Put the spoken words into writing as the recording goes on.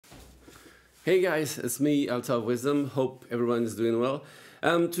Hey guys, it's me, Alta of Wisdom. Hope everyone is doing well.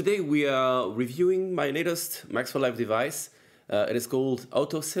 Today we are reviewing my latest Max for Life device. It is called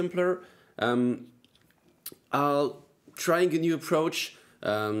AutoSimpler. I'll trying a new approach,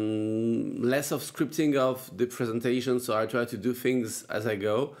 less of scripting of the presentation, so I try to do things as I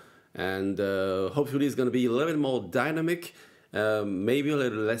go, and hopefully it's going to be a little bit more dynamic, maybe a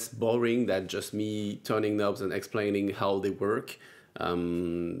little less boring than just me turning knobs and explaining how they work.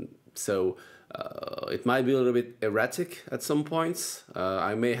 So it might be a little bit erratic at some points.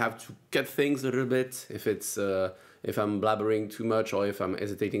 I may have to cut things a little bit if it's if I'm blabbering too much or if I'm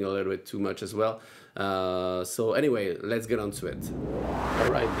hesitating a little bit too much as well. So anyway, let's get on to it.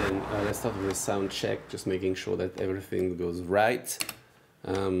 All right then, let's start with a sound check, just making sure that everything goes right.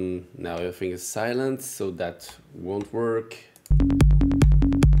 Now everything is silent, so that won't work.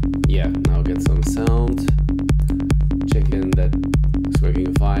 Yeah, now get some sound. Check in that it's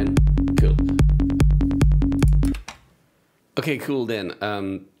working fine. Cool. Okay, cool then.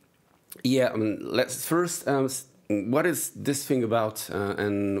 Let's first, what is this thing about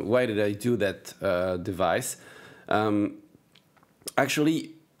and why did I do that device?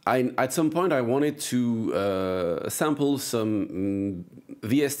 Actually, at some point I wanted to sample some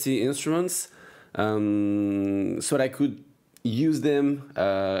VST instruments so that I could use them,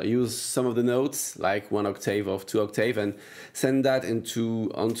 use some of the notes, like 1 octave or 2 octave, and send that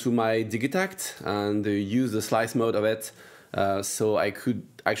onto my Digitact and use the slice mode of it, so I could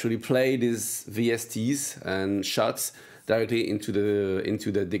actually play these VSTs and shots directly into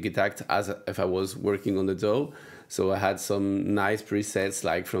the Digitact as if I was working on the DAW. So I had some nice presets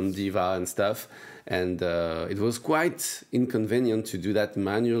like from Diva and stuff, and it was quite inconvenient to do that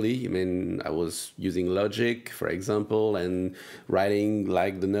manually. I mean, I was using Logic, for example, and writing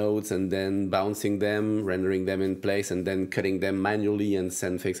like the notes and then bouncing them, rendering them in place, and then cutting them manually and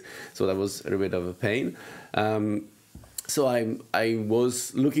send fix. So that was a little bit of a pain. So I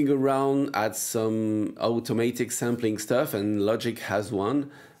was looking around at some automatic sampling stuff, and Logic has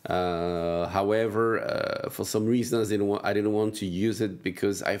one. However, for some reasons I didn't want to use it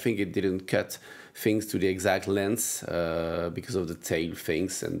because I think it didn't cut things to the exact length because of the tail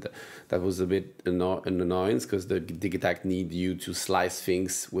things, and that was a bit an annoyance because the Digitact need you to slice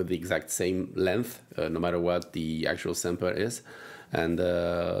things with the exact same length, no matter what the actual sampler is. And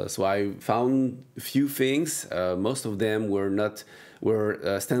so I found a few things. Most of them were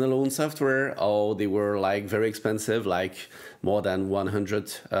standalone software, or they were like very expensive, like more than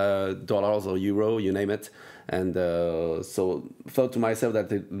 $100 or euro, you name it. And so thought to myself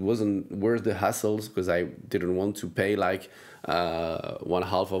that it wasn't worth the hassles because I didn't want to pay like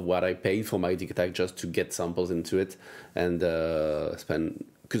 1/2 of what I paid for my Digitact just to get samples into it, and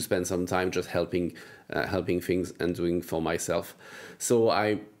could spend some time just helping things and doing for myself. So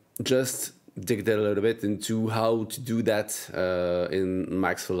I just digged a little bit into how to do that in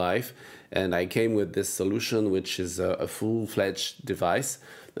Max for Life, and I came with this solution, which is a full-fledged device,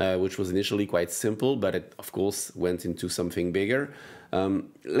 which was initially quite simple, but it of course went into something bigger.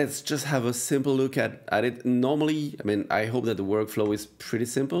 Let's just have a simple look at it. Normally, I mean, I hope that the workflow is pretty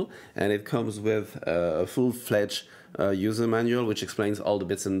simple, and it comes with a full-fledged user manual which explains all the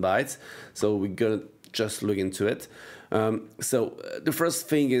bits and bytes. So we're gonna just look into it. So the first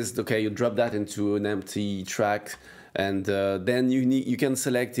thing is, okay, you drop that into an empty track, and then you can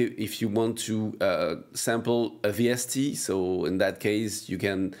select if you want to sample a VST. So in that case, you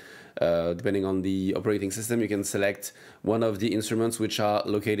can, depending on the operating system, you can select one of the instruments which are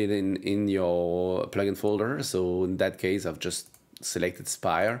located in your plugin folder. So in that case, I've just selected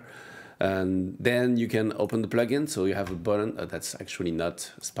Spire. And then you can open the plugin. So you have a button that's actually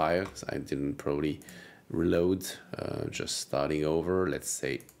not Spire, because I didn't probably reload, just starting over. Let's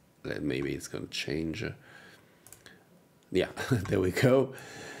say, maybe it's going to change. Yeah, there we go.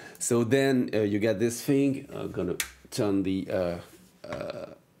 So then you get this thing. I'm going to turn the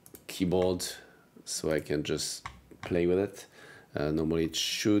keyboard so I can just play with it. Normally it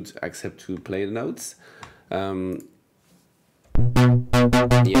should accept to play the notes.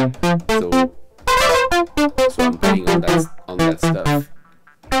 Yeah, so I'm playing on that stuff.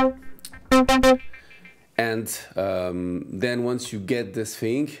 And then once you get this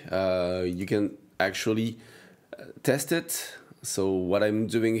thing, you can actually test it. So what I'm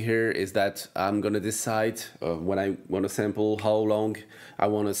doing here is that I'm gonna decide when I want to sample how long I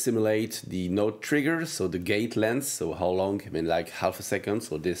want to simulate the note trigger, so the gate length, so how long, I mean like half a second.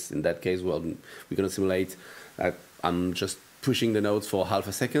 So this, in that case, well, we're gonna simulate I'm just pushing the notes for half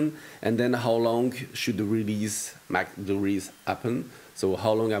a second, and then how long should the release happen. So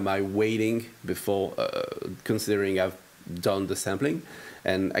how long am I waiting before considering I've done the sampling,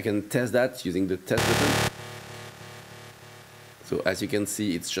 and I can test that using the test button. So as you can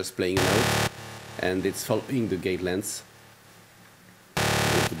see, it's just playing a note, and it's following the gate length.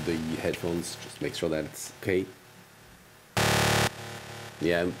 Put the headphones, just make sure that it's okay.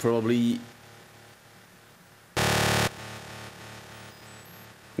 Yeah, I'm probably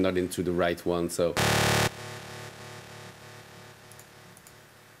not into the right one, so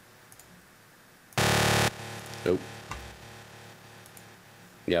oh.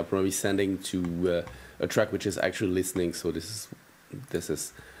 Yeah, probably sending to a track which is actually listening. So this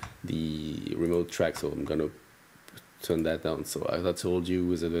is the remote track. So I'm gonna turn that down. So as I told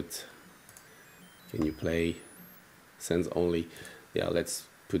you, is it? Can you play sends only? Yeah, let's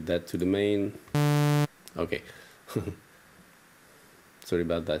put that to the main. Okay. Sorry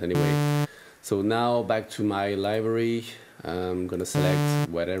about that. Anyway, so now back to my library. I'm gonna select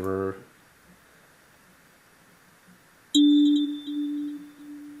whatever.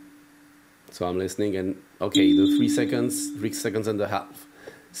 So I'm listening, and okay, the 3 seconds and a half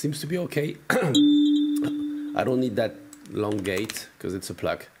seems to be okay. I don't need that long gate because it's a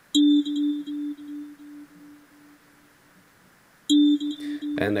plug.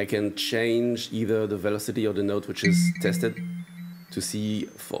 And I can change either the velocity or the note which is tested to see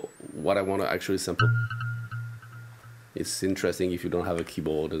for what I want to actually sample. It's interesting if you don't have a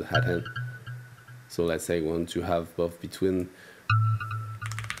keyboard or a hat hand. So let's say I want to have both between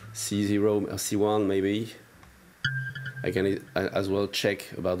C0 or C1 maybe. I can as well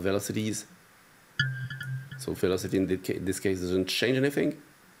check about velocities. So velocity in this case doesn't change anything.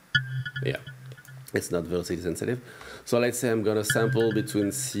 Yeah, it's not velocity sensitive. So let's say I'm gonna sample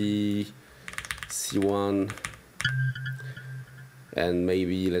between C1 and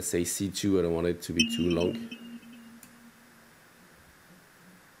maybe let's say C2. I don't want it to be too long.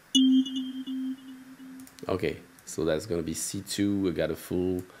 Okay, so that's gonna be C2. We got a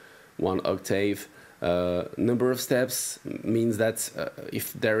full 1 octave. Number of steps means that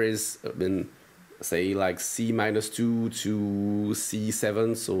if there is say like C-2 to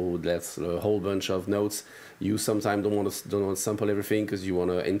C7, so that's a whole bunch of notes. You sometimes don't want to sample everything because you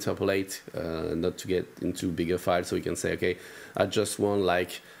want to interpolate, not to get into bigger files. So you can say, okay, I just want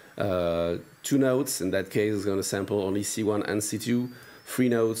like 2 notes. In that case, it's going to sample only C1 and C2. 3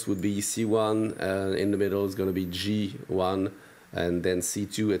 notes would be C1, in the middle is going to be G1, and then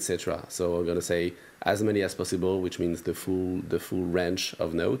C2, etc. So I'm going to say as many as possible, which means the full range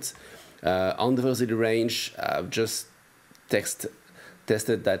of notes. On the velocity range, I've just tested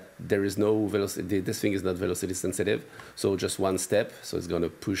that there is no velocity. This thing is not velocity sensitive, so just 1 step. So it's going to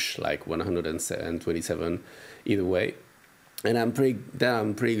push like 127 either way, and I'm pretty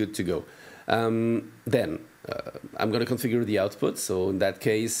good to go. Then I'm going to configure the output. So in that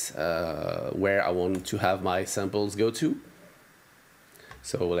case, where I want to have my samples go to.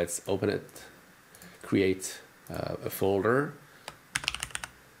 So let's open it, create a folder.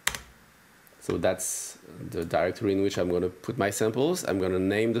 So that's the directory in which I'm going to put my samples. I'm going to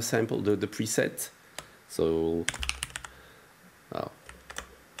name the sample, the preset. So,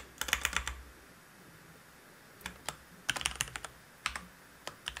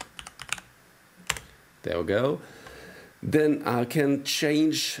 there we go. Then I can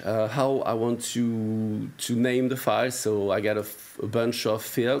change how I want to name the file. So I got a bunch of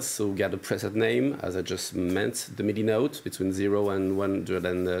fields. So we got a preset name, as I just meant, the MIDI note between 0 and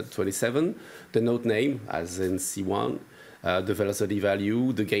 127, the note name, as in C1, the velocity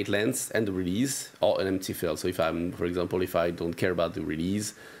value, the gate length, and the release, or an empty field. So if I'm, for example, if I don't care about the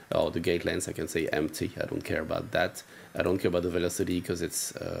release or the gate length, I can say empty. I don't care about that. I don't care about the velocity because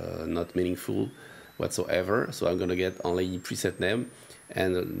it's not meaningful whatsoever. So I'm going to get only preset name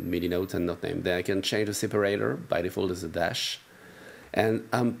and MIDI note and note name. Then I can change the separator. By default is a dash, and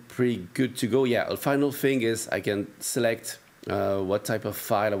I'm pretty good to go. Yeah, the final thing is I can select what type of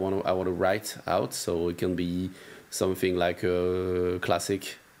file I want to write out. So it can be something like a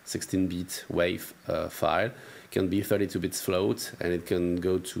classic 16-bit wave file. It can be 32 bits float, and it can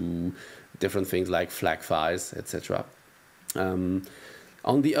go to different things like FLAC files, etc.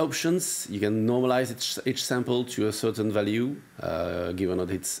 On the options, you can normalize each sample to a certain value, given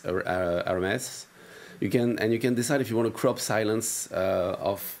that it's RMS. You can decide if you want to crop silence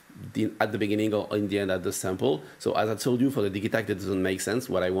at the beginning or in the end at the sample. So as I told you, for the Digitac, that doesn't make sense.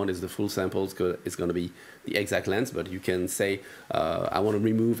 What I want is the full sample. It's going to be the exact length, but you can say I want to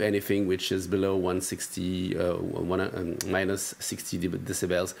remove anything which is below 160, minus 60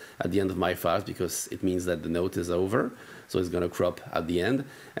 decibels at the end of my file, because it means that the note is over. So it's going to crop at the end.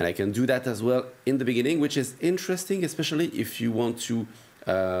 And I can do that as well in the beginning, which is interesting, especially if you want to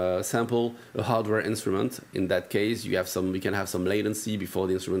sample a hardware instrument. In that case, you can have some latency before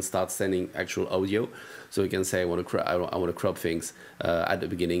the instrument starts sending actual audio. So you can say I want to crop things at the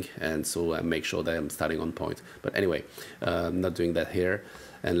beginning, and so I make sure that I'm starting on point. But anyway, I'm not doing that here.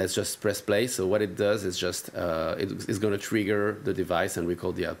 And let's just press play. So what it does is just, it's going to trigger the device and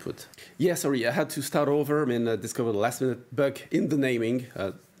record the output. Yeah, sorry, I had to start over. I mean, I discovered a last minute bug in the naming,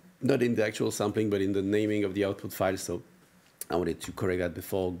 not in the actual sampling, but in the naming of the output file. So I wanted to correct that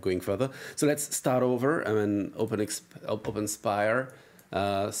before going further. So let's start over. I mean, open Spire,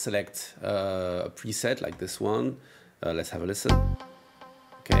 select a preset like this one. Let's have a listen.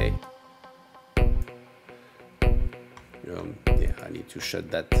 Okay. Yeah, I need to shut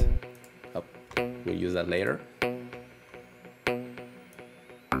that up. We'll use that later.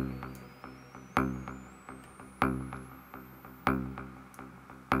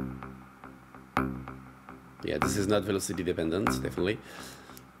 Yeah, this is not velocity dependent, definitely.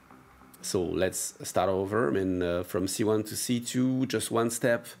 So let's start over. I mean, from C1 to C2, just one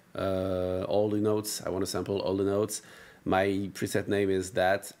step. All the notes, I want to sample all the notes. My preset name is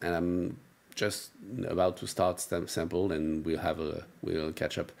that, and I'm just about to start sample, and we'll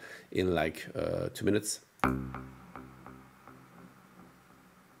catch up in like 2 minutes.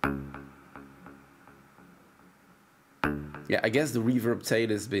 Yeah, I guess the reverb tail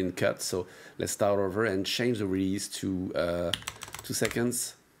has been cut, so let's start over and change the release to 2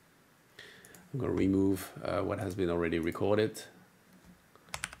 seconds. I'm going to remove what has been already recorded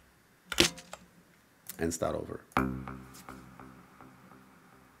and start over.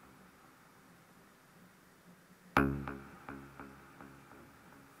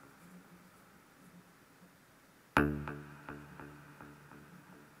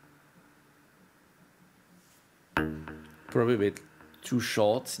 Probably a bit too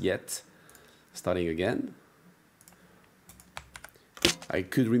short yet. Starting again. I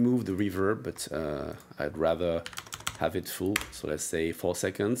could remove the reverb, but I'd rather have it full. So let's say 4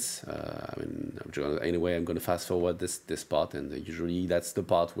 seconds. I mean, anyway, I'm going to fast forward this part, and usually that's the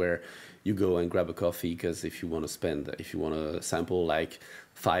part where you go and grab a coffee, because if you want to sample like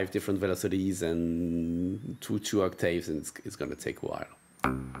 5 different velocities and two octaves, and it's going to take a while.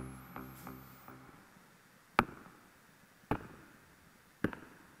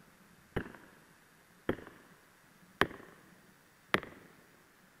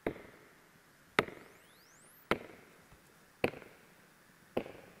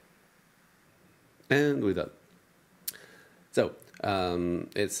 And we're done. So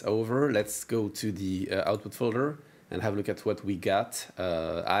it's over. Let's go to the output folder and have a look at what we got.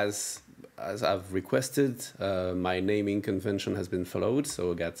 As I've requested, my naming convention has been followed.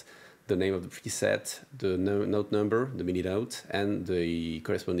 So I got the name of the preset, the note number, the MIDI note, and the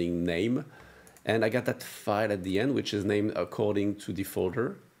corresponding name. And I got that file at the end, which is named according to the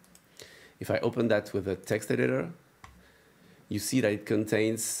folder. If I open that with a text editor, you see that it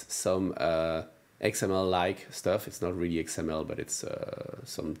contains some XML-like stuff. It's not really XML, but it's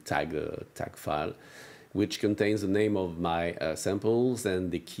some tag file, which contains the name of my samples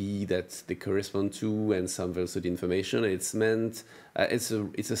and the key that they correspond to, and some velocity information. It's meant it's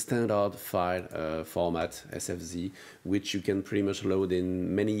a standard file format, SFZ, which you can pretty much load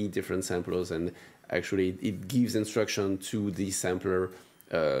in many different samplers, and actually it gives instruction to the sampler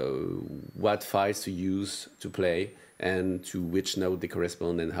what files to use to play, and to which note they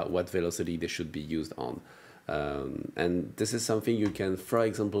correspond, and what velocity they should be used on. And this is something you can, for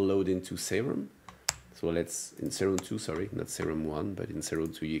example, load into Serum. So let's, in Serum 2, sorry, not Serum 1, but in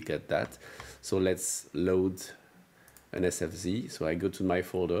Serum 2 you get that. So let's load an SFZ. So I go to my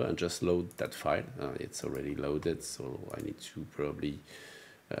folder and just load that file. It's already loaded, so I need to probably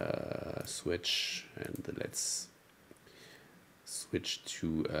switch, and let's switch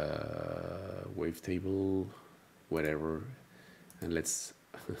to wavetable, whatever, and let's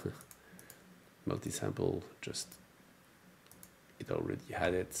multi-sample, just, it already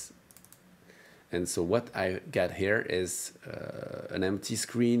had it. And so what I got here is an empty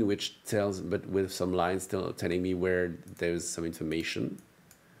screen, which tells, but with some lines still telling me where there's some information.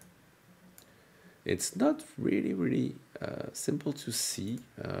 It's not really simple to see.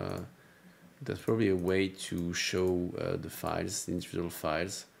 There's probably a way to show the files, the individual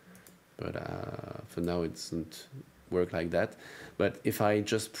files, but for now it doesn't work like that. But if I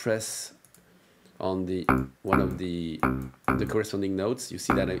just press on the one of the corresponding notes, you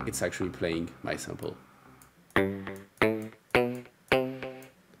see that it's actually playing my sample.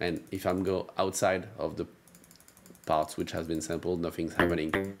 And if I'm go outside of the parts which has been sampled, nothing's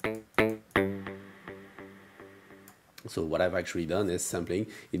happening. So what I've actually done is sampling.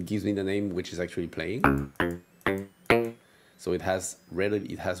 It gives me the name which is actually playing. So it has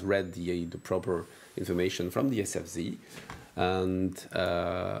read the proper information from the SFZ, and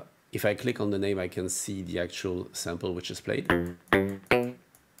if I click on the name, I can see the actual sample which is played,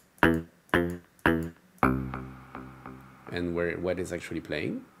 and what is actually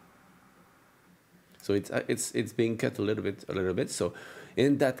playing. So it's being cut a little bit. So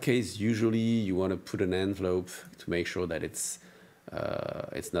in that case, usually you want to put an envelope to make sure that it's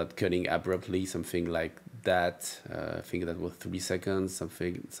not cutting abruptly, something like that. I think that was 3 seconds,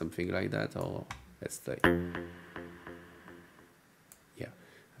 something like that, or let's say, yeah,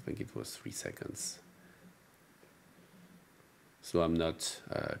 I think it was 3 seconds. So I'm not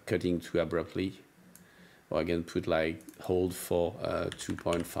cutting too abruptly. Or I can put like hold for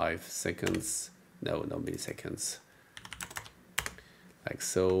 2.5 seconds. No milliseconds. Like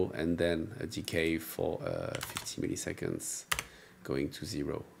so, and then a decay for 50 milliseconds going to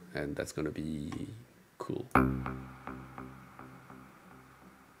 0. And that's going to be cool.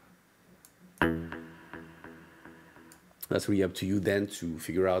 That's really up to you then to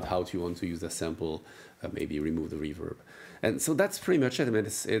figure out how you want to use the sample, maybe remove the reverb. And so that's pretty much it. I mean,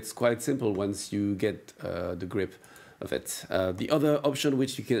 it's quite simple once you get the grip of it. The other option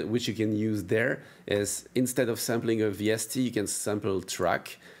which you can use there is, instead of sampling a VST, you can sample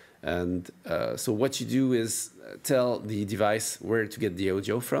track. And so what you do is tell the device where to get the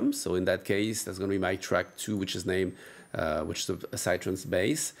audio from. So in that case, that's going to be my track 2, which is named, which is a Psytrance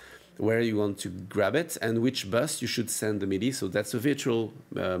bass, where you want to grab it and which bus you should send the MIDI. So that's a virtual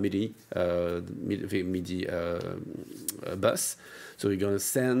MIDI bus. So you're going to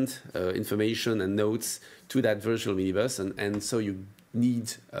send information and notes to that virtual MIDI bus, and so you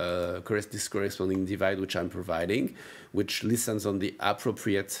need this corresponding device, which I'm providing, which listens on the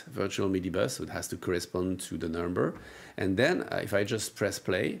appropriate virtual MIDI bus, so it has to correspond to the number. And then if I just press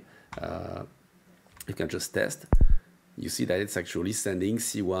play, you can just test. You see that it's actually sending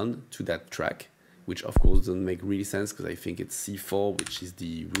C1 to that track, which of course doesn't make really sense because I think it's C4, which is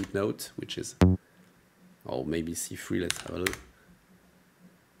the root note, which is, or maybe C3, let's have a look.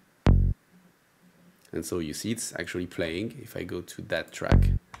 And so you see it's actually playing. If I go to that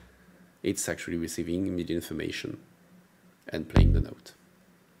track, it's actually receiving MIDI information and playing the note.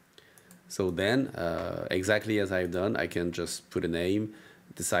 So then, exactly as I've done, I can just put a name,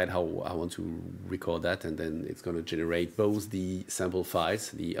 decide how I want to record that, and then it's going to generate both the sample files,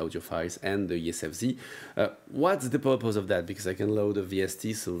 the audio files, and the ESFZ. What's the purpose of that? Because I can load a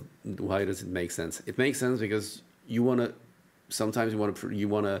VST, so why does it make sense? It makes sense because you want to, sometimes you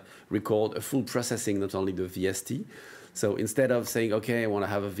want to record a full processing, not only the VST. So instead of saying, okay, I want to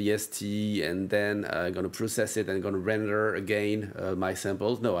have a VST and then I'm going to process it and going to render again my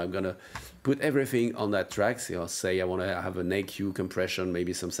samples. No, I'm going to put everything on that track. So I'll say I want to have an AQ, compression,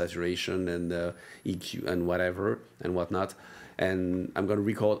 maybe some saturation and EQ and whatever and whatnot. And I'm going to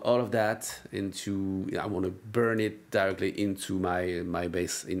record all of that into, I want to burn it directly into my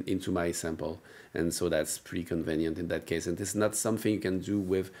bass, into my sample. And so that's pretty convenient in that case. And this is not something you can do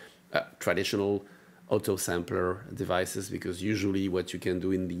with traditional AutoSimpler devices, because usually what you can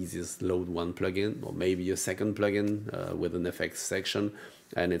do in these is load one plugin or maybe a second plugin with an effects section,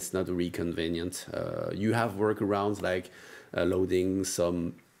 and it's not really convenient. You have workarounds like loading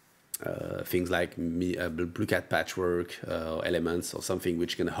some things like Blue Cat Patchwork elements or something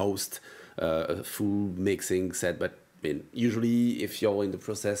which can host a full mixing set, but usually if you're in the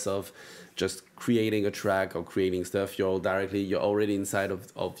process of just creating a track or creating stuff, you're already inside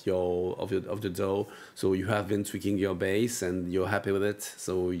of the DAW, so you have been tweaking your bass and you're happy with it,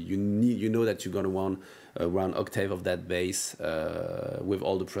 so you know that you're going to want one octave of that bass with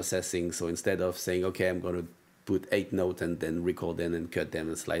all the processing. So instead of saying, okay, I'm going to put 8 notes and then record them and cut them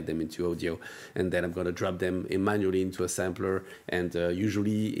and slide them into audio, and then I'm going to drop them manually into a sampler. And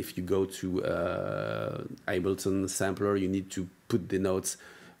usually if you go to Ableton sampler, you need to put the notes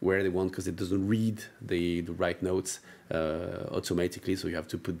where they want, because it doesn't read the right notes automatically, so you have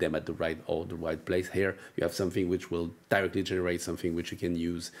to put them at the right place. Here you have something which will directly generate something which you can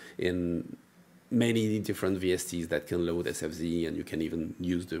use in many different VSTs that can load SFZ, and you can even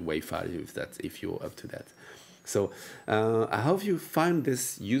use the WAV file if you're up to that. So I hope you find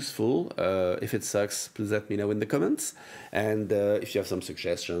this useful. If it sucks, please let me know in the comments. And if you have some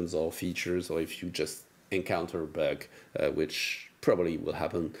suggestions or features, or if you just encounter a bug, which probably will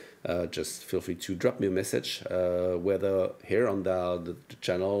happen, just feel free to drop me a message, whether here on the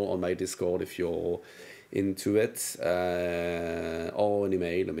channel, on my Discord, if you're into it, or an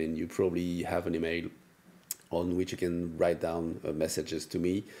email. I mean, you probably have an email on which you can write down messages to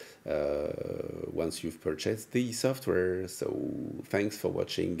me once you've purchased the software. So thanks for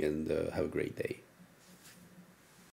watching, and have a great day.